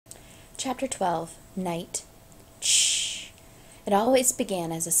Chapter 12. Night. Shh. It always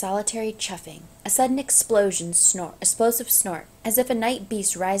began as a solitary chuffing, a sudden explosive snort, as if a night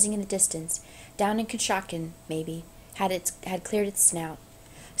beast rising in the distance, down in Conshohocken, maybe, had cleared its snout.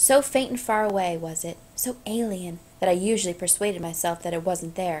 So faint and far away was it, so alien, that I usually persuaded myself that it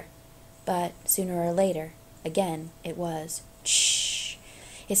wasn't there. But, sooner or later, again it was. Shh.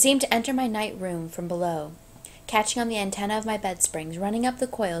 It seemed to enter my night room from below, catching on the antenna of my bed springs, running up the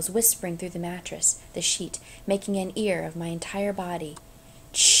coils, whispering through the mattress, the sheet, making an ear of my entire body.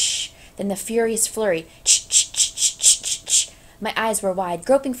 Shh! Then the furious flurry. Shh! Shh! Shh! Shh! Shh! Shh! My eyes were wide,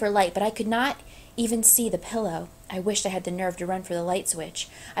 groping for light, but I could not even see the pillow. I wished I had the nerve to run for the light switch.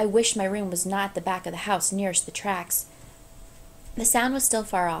 I wished my room was not at the back of the house, nearest the tracks. The sound was still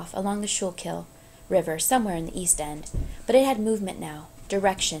far off, along the Schuylkill River, somewhere in the East End, but it had movement now,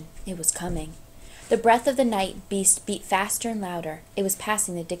 direction. It was coming. The breath of the night beast beat faster and louder. It was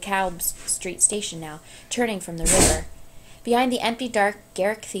passing the DeKalb Street station now, turning from the river. Behind the empty, dark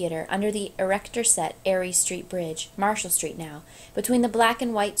Garrick Theatre, under the erector-set Ares Street Bridge, Marshall Street now, between the black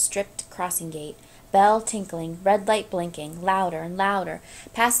and white stripped crossing gate, bell tinkling, red light blinking, louder and louder,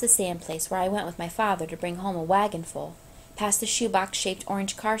 past the sand place where I went with my father to bring home a wagonful, past the shoebox-shaped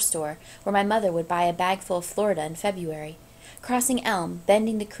orange car store where my mother would buy a bagful of Florida in February. Crossing Elm,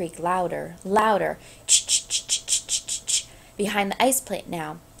 bending the creek, louder, louder, ch-ch-ch-ch-ch-ch-ch. Behind the ice plant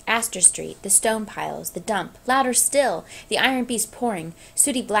now, Astor Street, the stone piles, the dump, louder still, the iron beast pouring,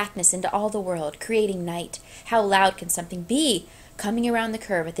 sooty blackness into all the world, creating night. How loud can something be? Coming around the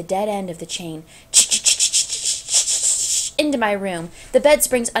curve at the dead end of the chain, ch-ch-ch-ch-ch-ch-ch, into my room, the bed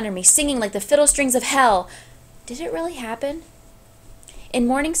springs under me, singing like the fiddle strings of hell. Did it really happen? In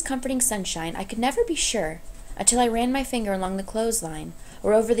morning's comforting sunshine, I could never be sure, until I ran my finger along the clothesline,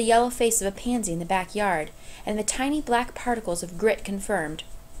 or over the yellow face of a pansy in the backyard, and the tiny black particles of grit confirmed.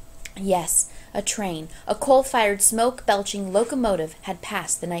 Yes, a train, a coal-fired, smoke-belching locomotive had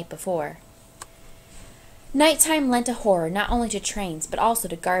passed the night before. Nighttime lent a horror not only to trains, but also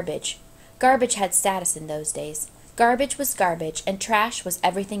to garbage. Garbage had status in those days. Garbage was garbage, and trash was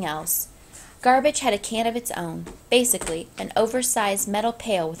everything else. Garbage had a can of its own, basically an oversized metal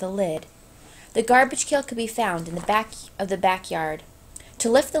pail with a lid. The garbage can could be found in the back of the backyard. To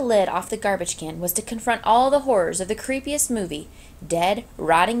lift the lid off the garbage can was to confront all the horrors of the creepiest movie: dead,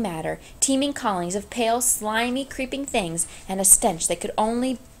 rotting matter, teeming colonies of pale, slimy, creeping things, and a stench that could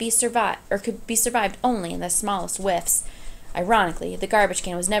be survived only in the smallest whiffs. Ironically, the garbage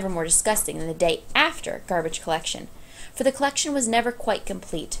can was never more disgusting than the day after garbage collection, for the collection was never quite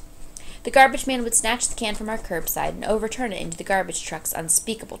complete. The garbage man would snatch the can from our curbside and overturn it into the garbage truck's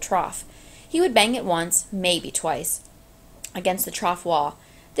unspeakable trough. He would bang it once, maybe twice, against the trough wall.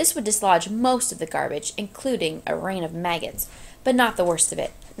 This would dislodge most of the garbage, including a rain of maggots, but not the worst of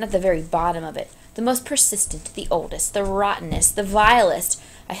it, not the very bottom of it, the most persistent, the oldest, the rottenest, the vilest.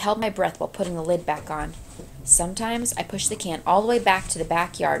 I held my breath while putting the lid back on. Sometimes I pushed the can all the way back to the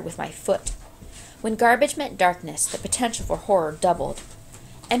backyard with my foot. When garbage met darkness, the potential for horror doubled.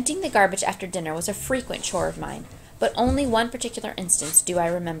 Emptying the garbage after dinner was a frequent chore of mine, but only one particular instance do I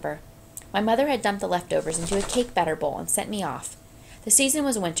remember. My mother had dumped the leftovers into a cake batter bowl and sent me off. The season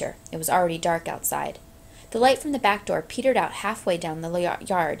was winter. It was already dark outside. The light from the back door petered out halfway down the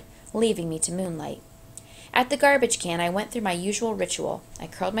yard, leaving me to moonlight. At the garbage can, I went through my usual ritual. I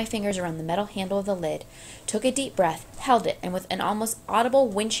curled my fingers around the metal handle of the lid, took a deep breath, held it, and with an almost audible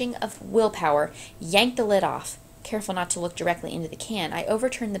winching of willpower, yanked the lid off. Careful not to look directly into the can, I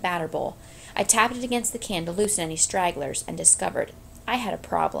overturned the batter bowl. I tapped it against the can to loosen any stragglers, and discovered I had a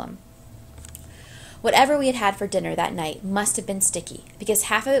problem. Whatever we had had for dinner that night must have been sticky, because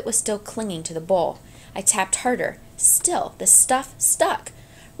half of it was still clinging to the bowl. I tapped harder. Still, the stuff stuck.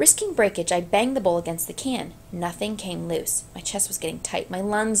 Risking breakage, I banged the bowl against the can. Nothing came loose. My chest was getting tight, my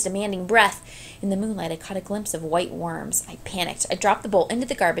lungs demanding breath. In the moonlight, I caught a glimpse of white worms. I panicked. I dropped the bowl into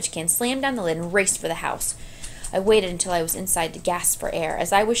the garbage can, slammed down the lid, and raced for the house. I waited until I was inside to gasp for air,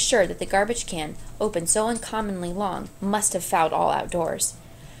 as I was sure that the garbage can, open so uncommonly long, must have fouled all outdoors.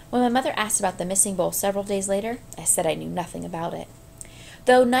 When my mother asked about the missing bowl several days later, I said I knew nothing about it.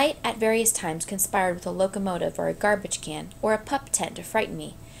 Though night at various times conspired with a locomotive or a garbage can or a pup tent to frighten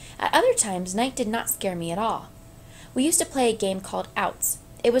me, at other times night did not scare me at all. We used to play a game called Outs.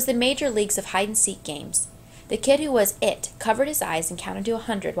 It was the major leagues of hide-and-seek games. The kid who was it covered his eyes and counted to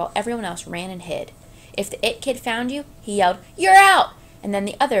 100 while everyone else ran and hid. If the it kid found you, he yelled, "You're out!" And then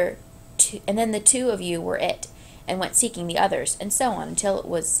the two of you were it, and went seeking the others, and so on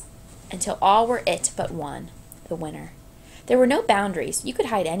until all were it but one, the winner. There were no boundaries. You could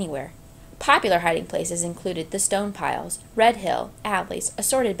hide anywhere. Popular hiding places included the stone piles, Red Hill, alleys,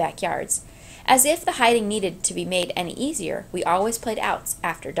 assorted backyards. As if the hiding needed to be made any easier, we always played outs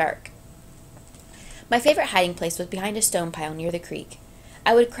after dark. My favorite hiding place was behind a stone pile near the creek.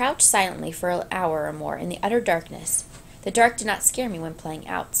 I would crouch silently for an hour or more in the utter darkness. The dark did not scare me when playing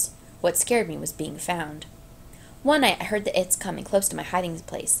outs. What scared me was being found. One night I heard the Its coming close to my hiding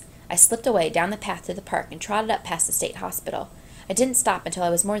place. I slipped away down the path to the park and trotted up past the state hospital. I didn't stop until I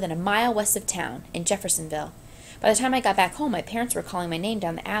was more than a mile west of town, in Jeffersonville. By the time I got back home, my parents were calling my name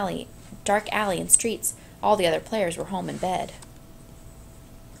down the dark alley and streets. All the other players were home in bed.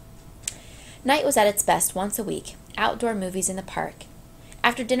 Night was at its best once a week, outdoor movies in the park.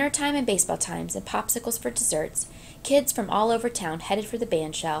 After dinner time and baseball times and popsicles for desserts, kids from all over town headed for the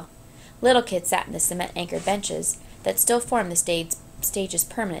bandshell. Little kids sat in the cement-anchored benches that still form the stage's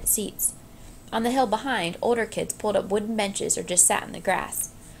permanent seats. On the hill behind, older kids pulled up wooden benches or just sat in the grass.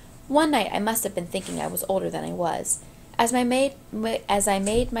 One night I must have been thinking I was older than I was. As I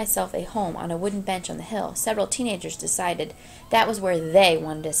made myself a home on a wooden bench on the hill, several teenagers decided that was where they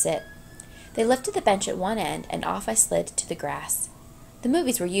wanted to sit. They lifted the bench at one end, and off I slid to the grass. The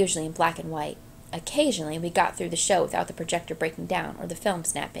movies were usually in black and white. Occasionally we got through the show without the projector breaking down or the film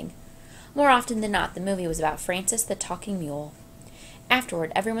snapping. More often than not, the movie was about Francis the Talking Mule.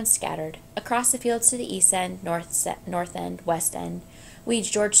 Afterward, everyone scattered. Across the fields to the east end, north end, west end, we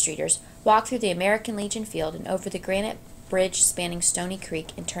George Streeters walked through the American Legion field and over the granite bridge spanning Stony Creek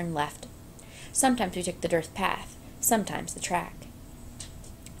and turned left. Sometimes we took the dirt path, sometimes the track.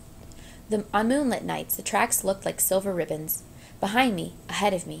 On moonlit nights, the tracks looked like silver ribbons. Behind me,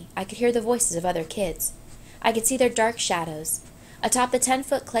 ahead of me, I could hear the voices of other kids. I could see their dark shadows. Atop the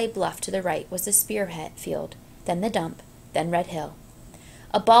 10-foot clay bluff to the right was the Spearhead field, then the dump, then Red Hill.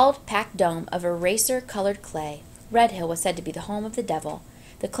 A bald, packed dome of eraser-colored clay. Red Hill was said to be the home of the devil,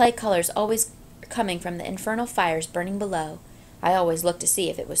 the clay colors always coming from the infernal fires burning below. I always looked to see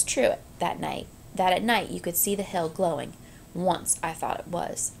if it was true that at night you could see the hill glowing. Once I thought it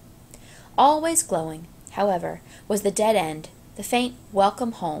was. Always glowing, however, was the dead end, the faint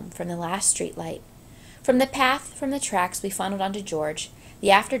welcome home from the last street light. From the tracks we funneled onto George,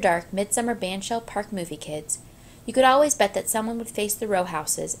 the after-dark Midsummer Bandshell Park movie kids. You could always bet that someone would face the row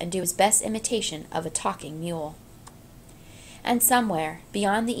houses and do his best imitation of a talking mule. And somewhere,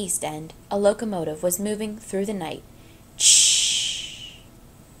 beyond the east end, a locomotive was moving through the night. Shh!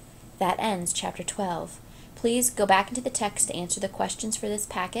 That ends Chapter 12. Please go back into the text to answer the questions for this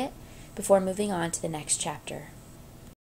packet before moving on to the next chapter.